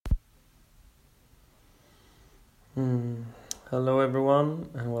Hmm. Hello, everyone,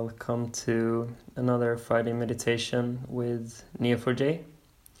 and welcome to another Friday meditation with Neo4j.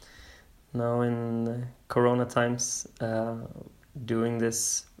 Now, in Corona times, doing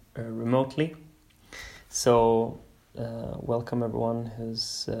this remotely. So, welcome everyone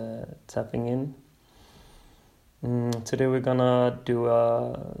who's tapping in. Today, we're gonna do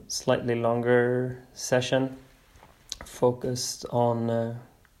a slightly longer session focused on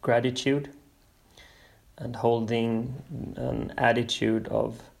gratitude and holding an attitude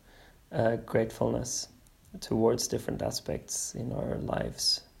of gratefulness towards different aspects in our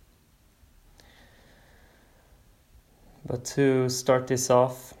lives. But to start this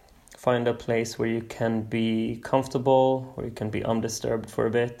off, find a place where you can be comfortable, where you can be undisturbed for a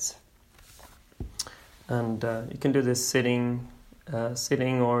bit. And you can do this sitting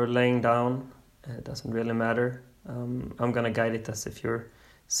or laying down. It doesn't really matter. I'm going to guide it as if you're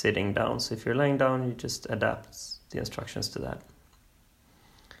sitting down. So if you're laying down, you just adapt the instructions to that.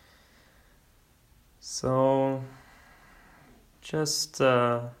 So just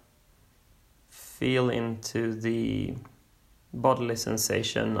feel into the bodily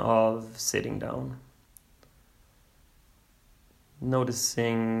sensation of sitting down.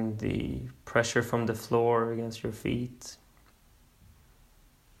 Noticing the pressure from the floor against your feet.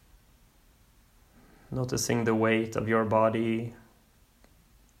 Noticing the weight of your body.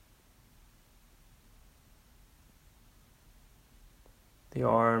 The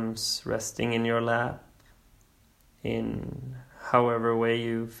arms resting in your lap in however way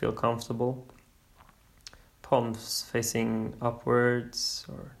you feel comfortable. Palms facing upwards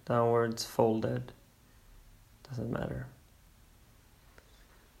or downwards, folded. Doesn't matter.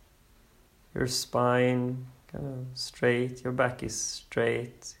 Your spine kind of straight, your back is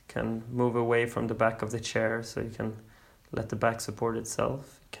straight. You can move away from the back of the chair so you can let the back support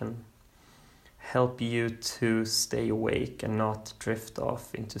itself. It can help you to stay awake and not drift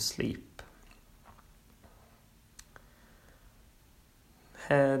off into sleep.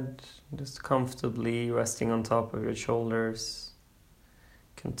 Head just comfortably resting on top of your shoulders.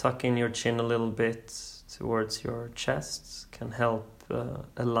 You can tuck in your chin a little bit towards your chest. Can help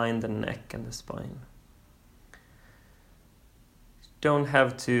align the neck and the spine. You don't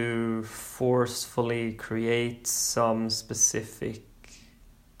have to forcefully create some specific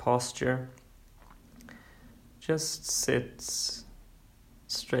posture. Just sit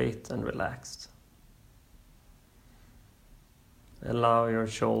straight and relaxed. Allow your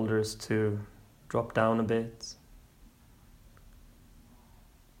shoulders to drop down a bit.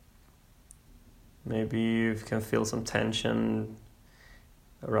 Maybe you can feel some tension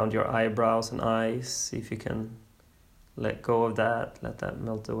around your eyebrows and eyes. See if you can let go of that, let that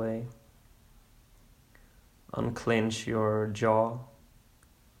melt away. Unclench your jaw,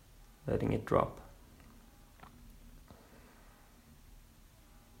 letting it drop.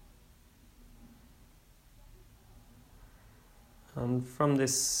 And from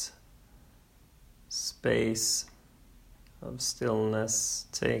this space of stillness,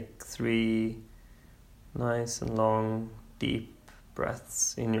 take 3 nice and long, deep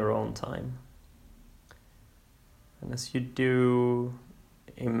breaths in your own time. And as you do,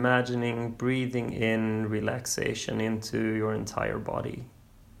 imagining breathing in relaxation into your entire body,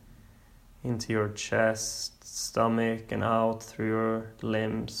 into your chest, stomach, and out through your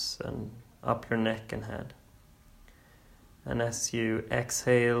limbs and up your neck and head. And as you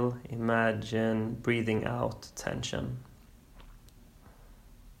exhale, imagine breathing out tension,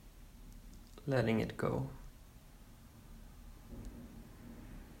 letting it go.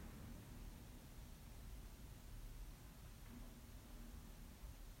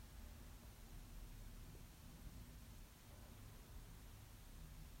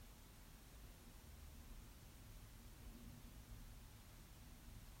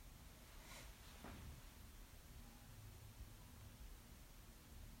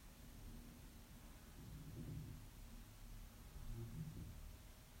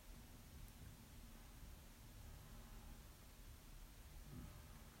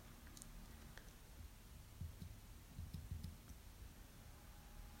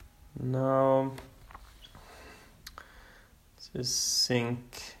 Now, just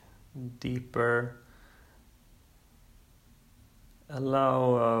sink deeper.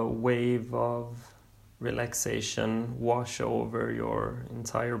 Allow a wave of relaxation wash over your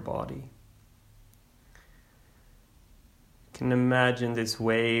entire body. You can imagine this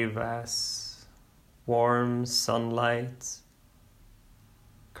wave as warm sunlight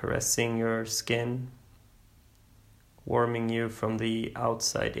caressing your skin, warming you from the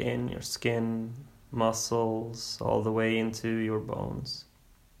outside in, your skin, muscles, all the way into your bones.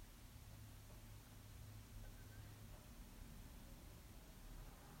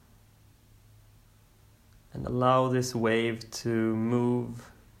 Allow this wave to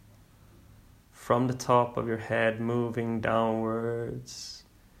move from the top of your head, moving downwards,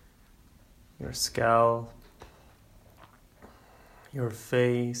 your scalp, your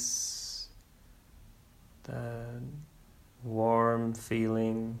face, that warm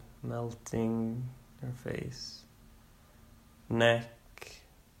feeling melting your face, neck,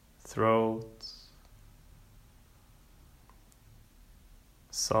 throat,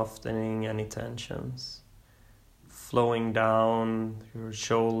 softening any tensions, flowing down your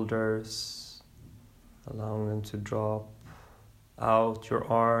shoulders, allowing them to drop out your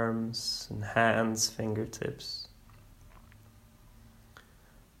arms and hands, fingertips.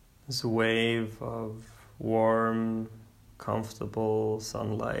 This wave of warm, comfortable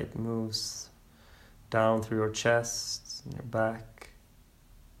sunlight moves down through your chest and your back,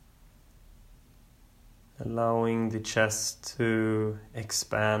 allowing the chest to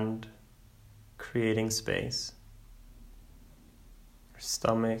expand, creating space. Your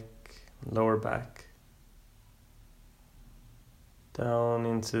stomach, lower back, down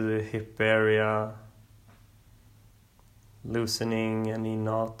into the hip area, loosening any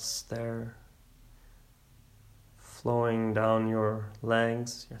knots there, flowing down your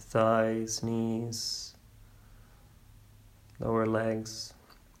legs, your thighs, knees, lower legs,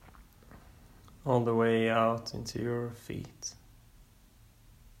 all the way out into your feet.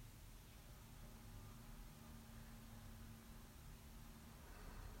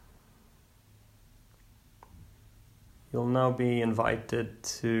 You'll now be invited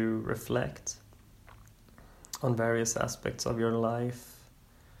to reflect on various aspects of your life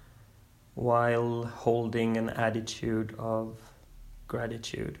while holding an attitude of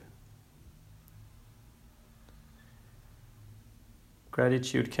gratitude.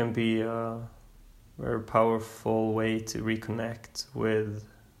 Gratitude can be a very powerful way to reconnect with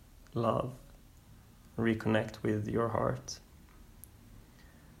love, reconnect with your heart,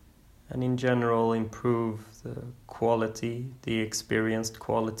 and in general improve the quality, the experienced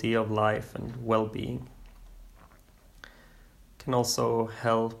quality of life and well-being. Can also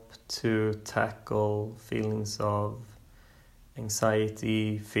help to tackle feelings of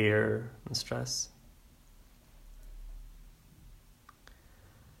anxiety, fear, and stress.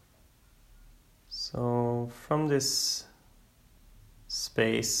 So from this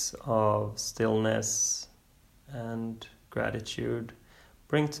space of stillness and gratitude,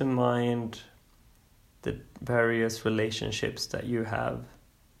 bring to mind the various relationships that you have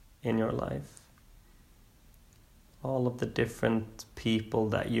in your life. All of the different people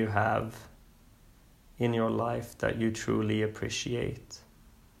that you have in your life that you truly appreciate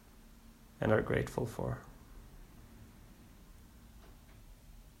and are grateful for.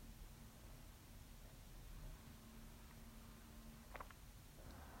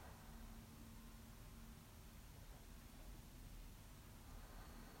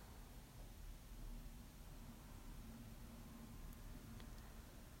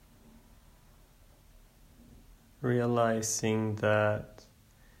 Realizing that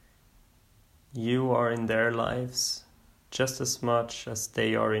you are in their lives just as much as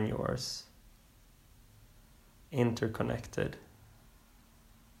they are in yours, interconnected.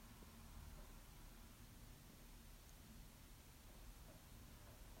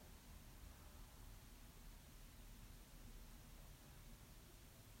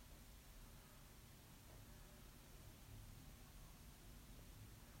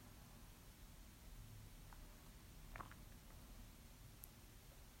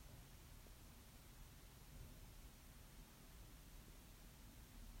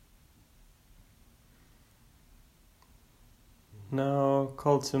 Now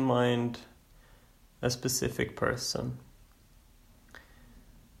call to mind a specific person.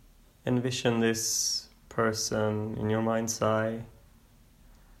 Envision this person in your mind's eye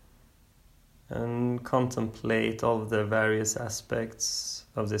and contemplate all of the various aspects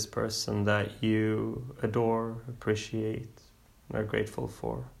of this person that you adore, appreciate, and are grateful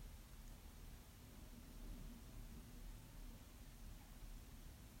for.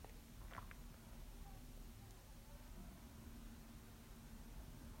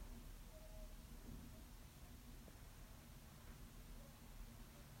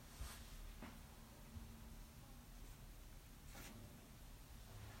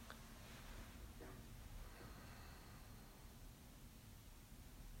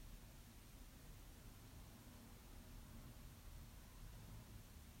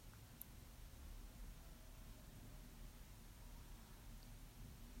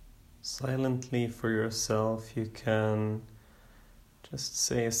 Silently for yourself, you can just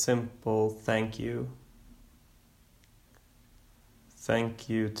say a simple thank you. thank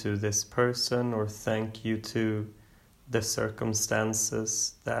you to this person, or thank you to the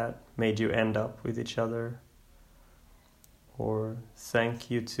circumstances that made you end up with each other, or thank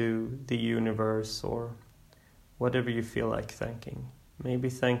you to the universe, or whatever you feel like thanking. Maybe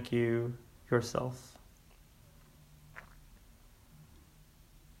thank you yourself.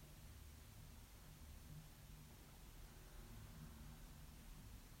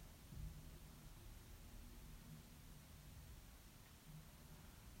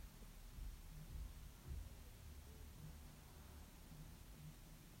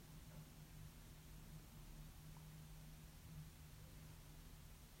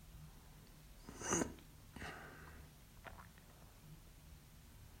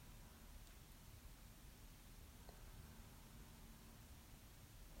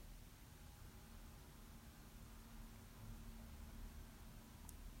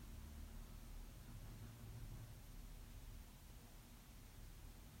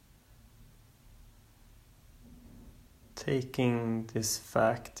 Taking this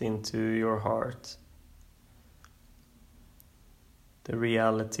fact into your heart, the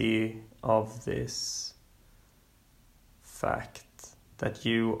reality of this fact that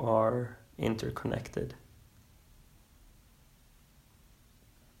you are interconnected.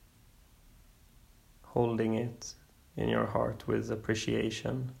 Holding it in your heart with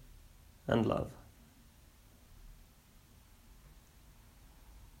appreciation and love.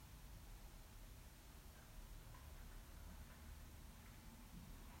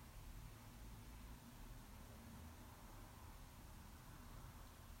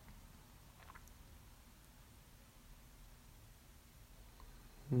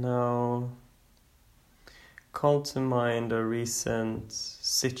 Now, call to mind a recent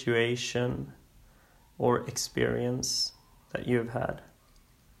situation or experience that you've had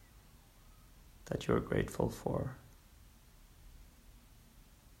that you're grateful for.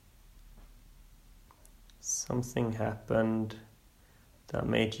 Something happened that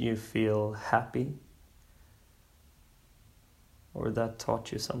made you feel happy, or that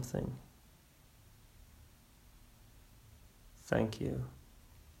taught you something. Thank you.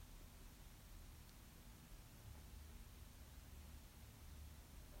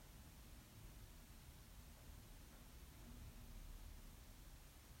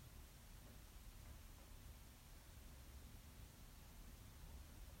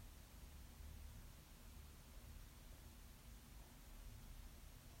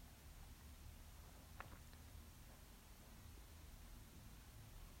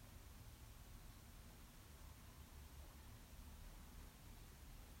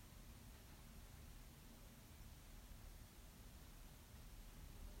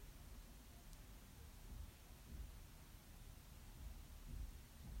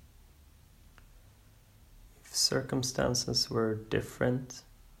 If circumstances were different,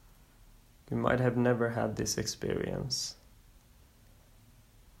 you might have never had this experience.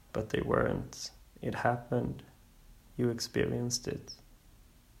 But they weren't. It happened. You experienced it.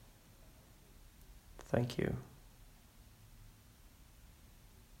 Thank you.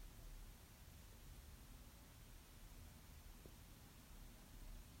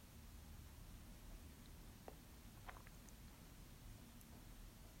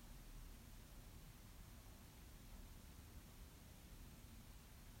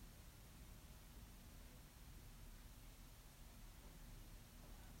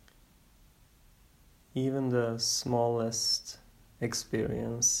 Even the smallest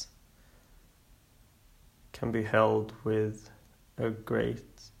experience can be held with a great,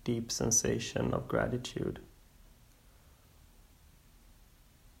 deep sensation of gratitude.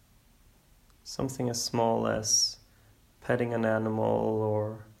 Something as small as petting an animal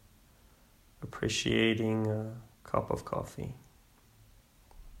or appreciating a cup of coffee.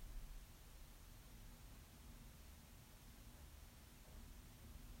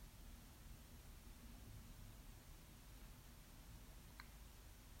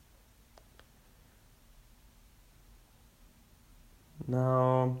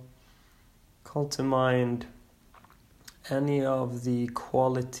 Now, call to mind any of the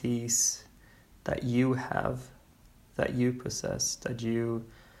qualities that you have, that you possess, that you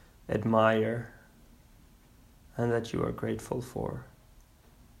admire, and that you are grateful for.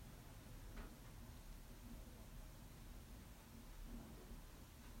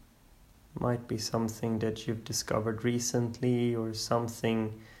 Might be something that you've discovered recently, or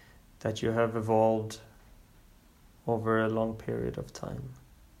something that you have evolved over a long period of time.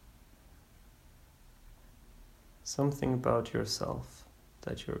 Something about yourself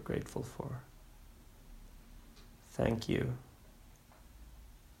that you're grateful for. Thank you.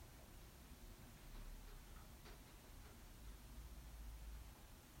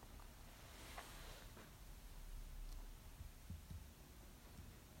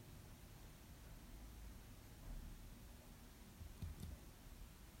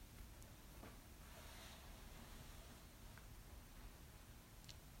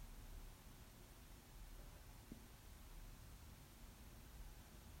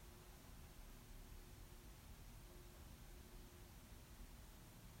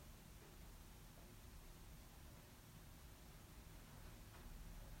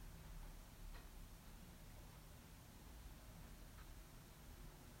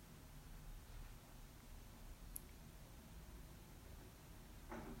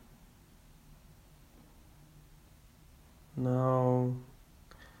 Now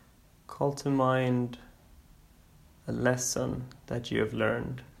call to mind a lesson that you have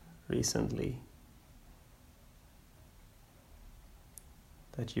learned recently,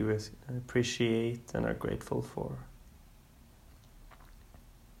 that you appreciate and are grateful for.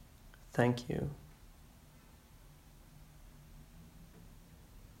 Thank you.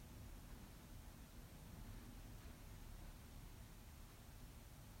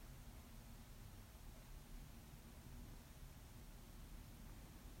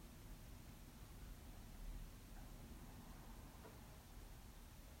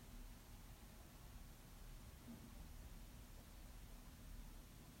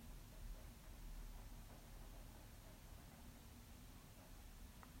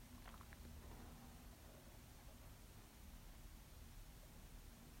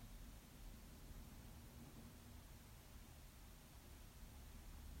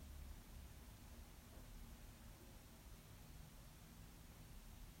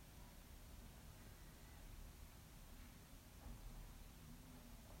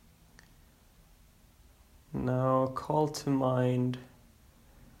 Now call to mind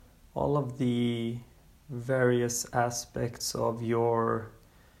all of the various aspects of your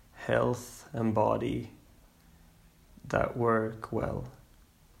health and body that work well.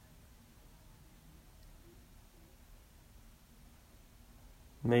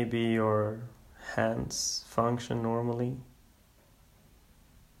 Maybe your hands function normally.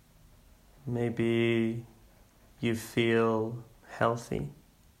 Maybe you feel healthy.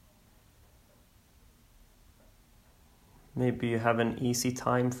 Maybe you have an easy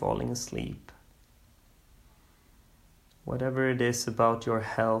time falling asleep. Whatever it is about your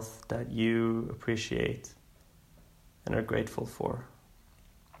health that you appreciate and are grateful for.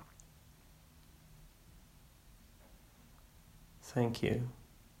 Thank you.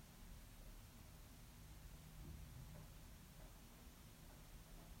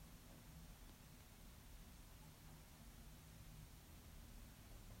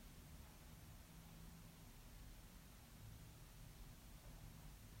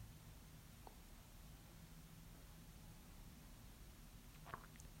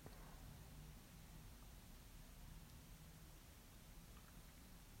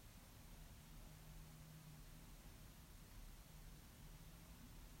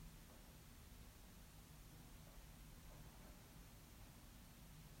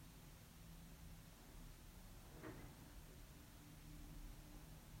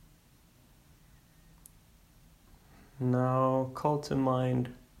 Now call to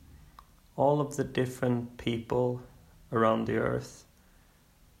mind all of the different people around the earth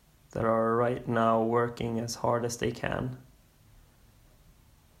that are right now working as hard as they can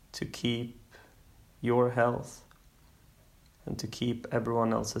to keep your health and to keep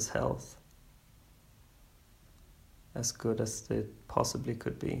everyone else's health as good as it possibly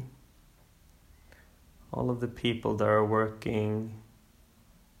could be. All of the people that are working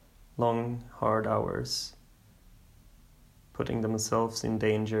long, hard hours, putting themselves in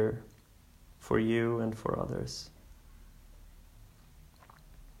danger for you and for others.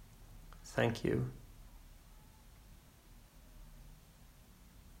 Thank you.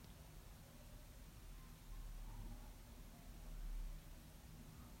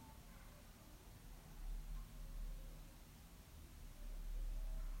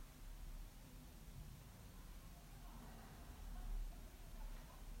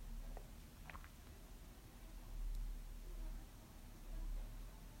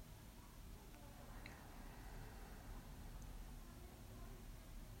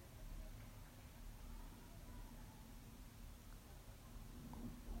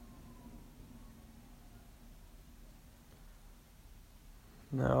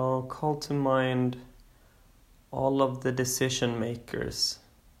 Now call to mind all of the decision makers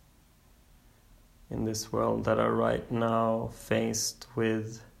in this world that are right now faced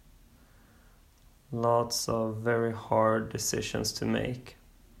with lots of very hard decisions to make.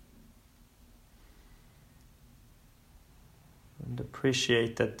 And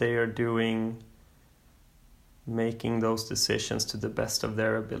appreciate that they are making those decisions to the best of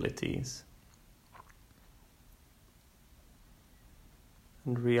their abilities.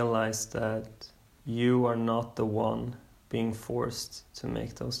 And realize that you are not the one being forced to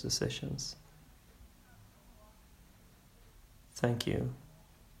make those decisions. Thank you.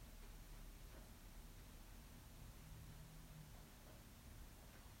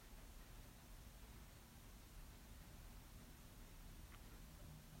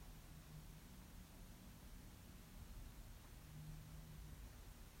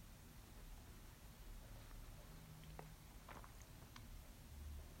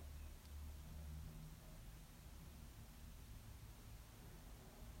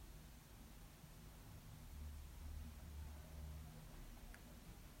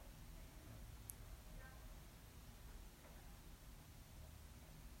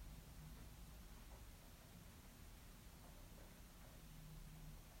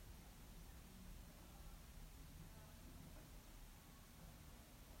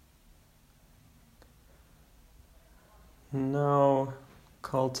 Now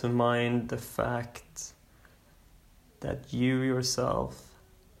call to mind the fact that you yourself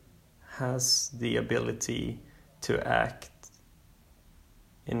has the ability to act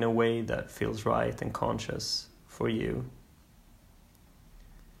in a way that feels right and conscious for you.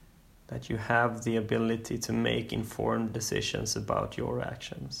 That you have the ability to make informed decisions about your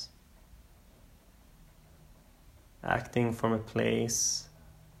actions. Acting from a place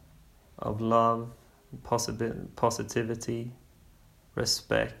of love, positivity,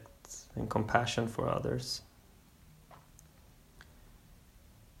 respect, and compassion for others.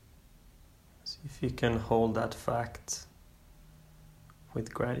 So if you can hold that fact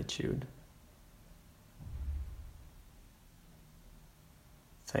with gratitude.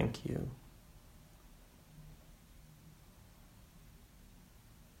 Thank you.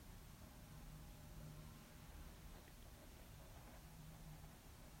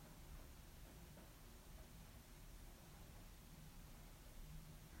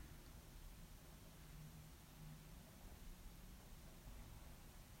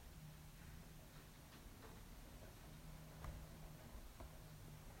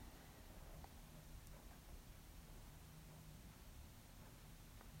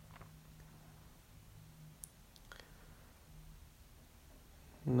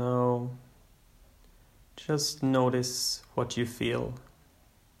 Now, just notice what you feel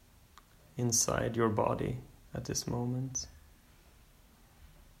inside your body at this moment.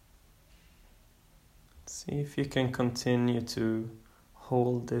 See if you can continue to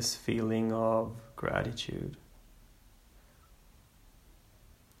hold this feeling of gratitude.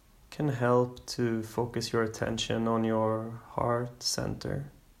 It can help to focus your attention on your heart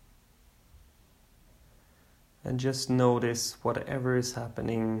center. And just notice whatever is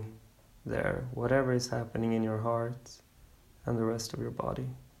happening there, whatever is happening in your heart and the rest of your body.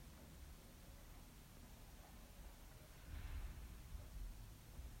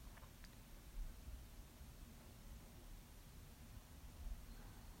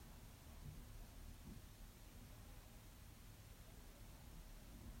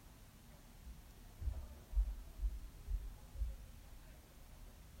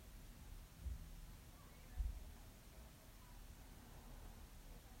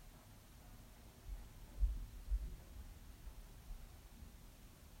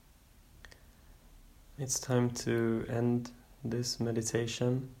 It's time to end this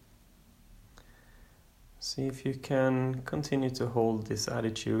meditation. See if you can continue to hold this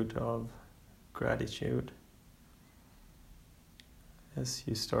attitude of gratitude as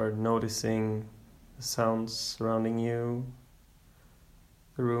you start noticing the sounds surrounding you,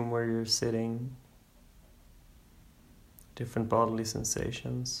 the room where you're sitting, different bodily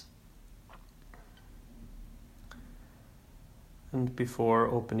sensations. And before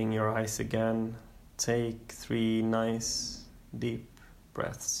opening your eyes again, take 3 nice, deep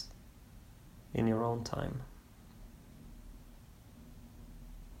breaths in your own time.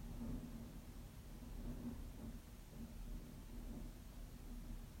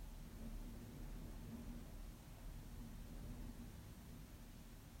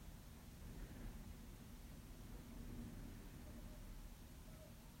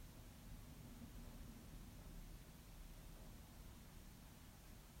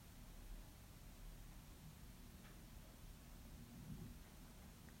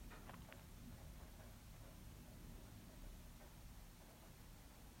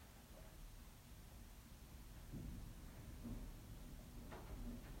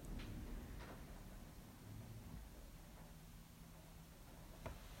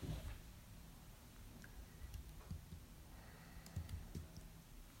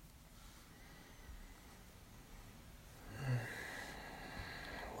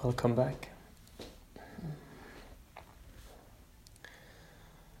 Welcome back.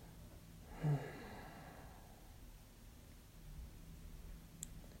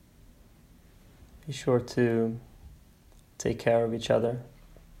 Be sure to take care of each other,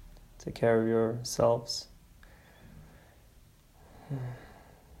 take care of yourselves,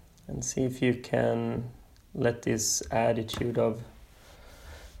 and see if you can let this attitude of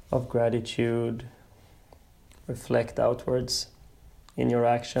gratitude reflect outwards in your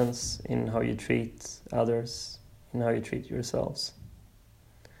actions, in how you treat others, in how you treat yourselves.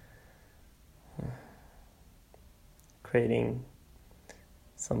 Creating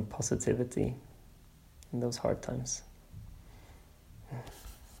some positivity in those hard times.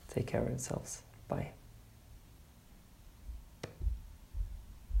 Take care of yourselves. Bye.